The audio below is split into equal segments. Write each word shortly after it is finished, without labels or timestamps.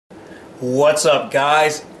What's up,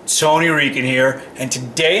 guys? Tony Rican here, and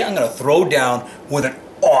today I'm going to throw down with an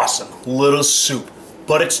awesome little soup.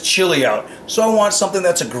 But it's chilly out, so I want something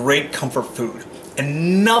that's a great comfort food.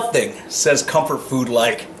 And nothing says comfort food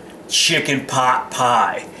like chicken pot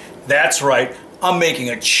pie. That's right, I'm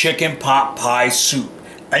making a chicken pot pie soup.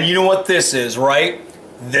 And you know what this is, right?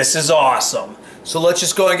 This is awesome. So let's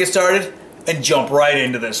just go and get started and jump right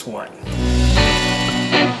into this one.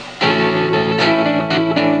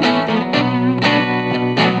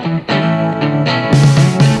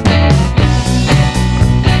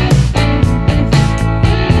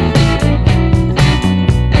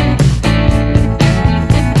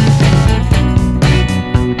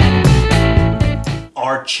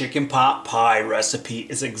 Our chicken pot pie recipe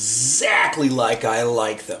is exactly like I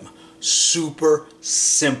like them. Super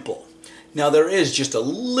simple. Now there is just a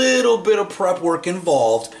little bit of prep work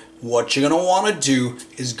involved. What you're going to want to do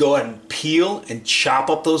is go ahead and peel and chop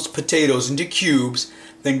up those potatoes into cubes.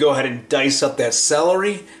 Then go ahead and dice up that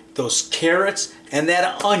celery, those carrots, and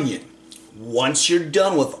that onion. Once you're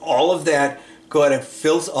done with all of that, go ahead and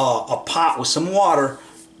fill a pot with some water,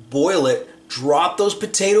 boil it, drop those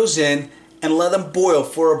potatoes in, and let them boil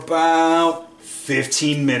for about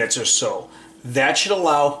 15 minutes or so. That should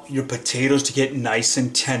allow your potatoes to get nice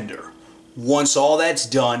and tender. Once all that's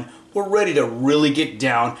done, we're ready to really get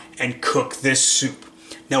down and cook this soup.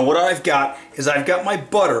 Now what I've got is I've got my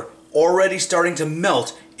butter already starting to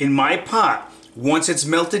melt in my pot. Once it's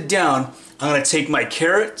melted down, I'm going to take my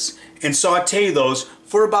carrots and saute those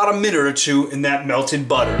for about a minute or two in that melted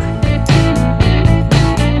butter.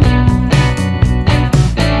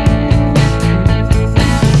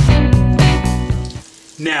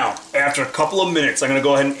 Now, after a couple of minutes, I'm going to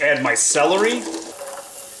go ahead and add my celery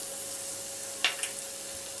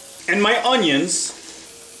and my onions,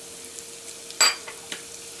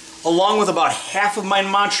 along with about half of my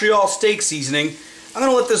Montreal steak seasoning. I'm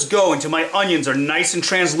going to let this go until my onions are nice and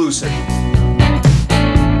translucent.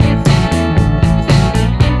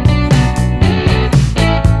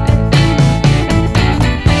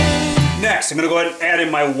 Next, I'm going to go ahead and add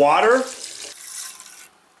in my water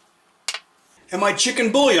and my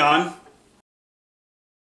chicken bouillon.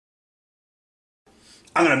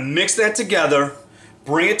 I'm going to mix that together,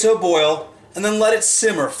 bring it to a boil, and then let it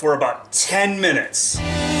simmer for about 10 minutes.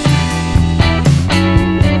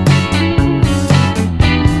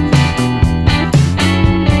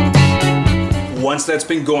 Once that's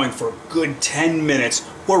been going for a good 10 minutes,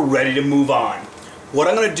 we're ready to move on. What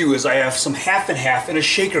I'm going to do is I have some half and half in a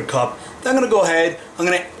shaker cup that I'm going to go ahead, I'm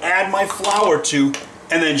going to add my flour to,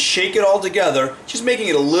 and then shake it all together, just making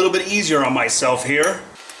it a little bit easier on myself here.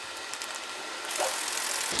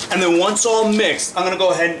 And then once all mixed, I'm going to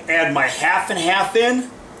go ahead and add my half and half in.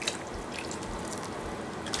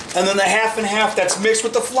 And then the half and half that's mixed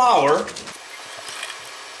with the flour.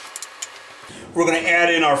 We're going to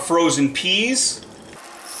add in our frozen peas,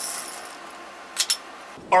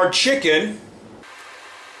 our chicken,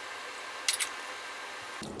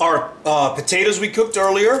 our potatoes we cooked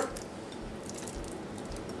earlier.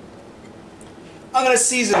 I'm going to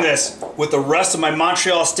season this with the rest of my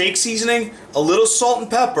Montreal steak seasoning, a little salt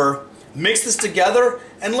and pepper, mix this together,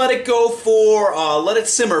 and let it go for, let it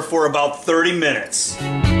simmer for about 30 minutes.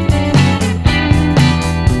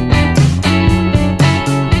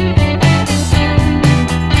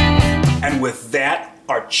 And with that,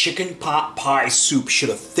 our chicken pot pie soup should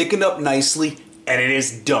have thickened up nicely, and it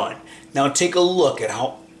is done. Now take a look at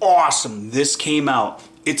how awesome this came out.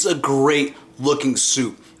 It's a great looking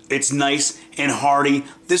soup. It's nice and hearty.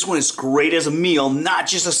 This one is great as a meal, not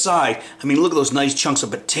just a side. I mean, look at those nice chunks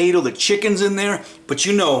of potato, the chicken's in there. But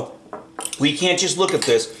you know, we can't just look at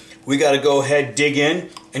this. We got to go ahead, dig in,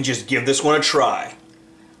 and just give this one a try.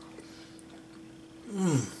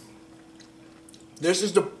 This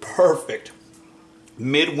is the perfect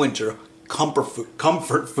midwinter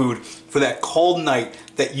comfort food for that cold night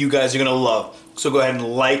that you guys are going to love. So go ahead and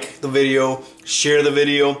like the video, share the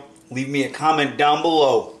video, leave me a comment down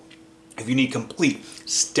below. If you need complete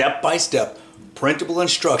step-by-step printable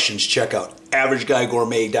instructions, check out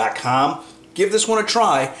AverageGuyGourmet.com. Give this one a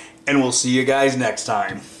try, and we'll see you guys next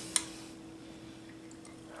time.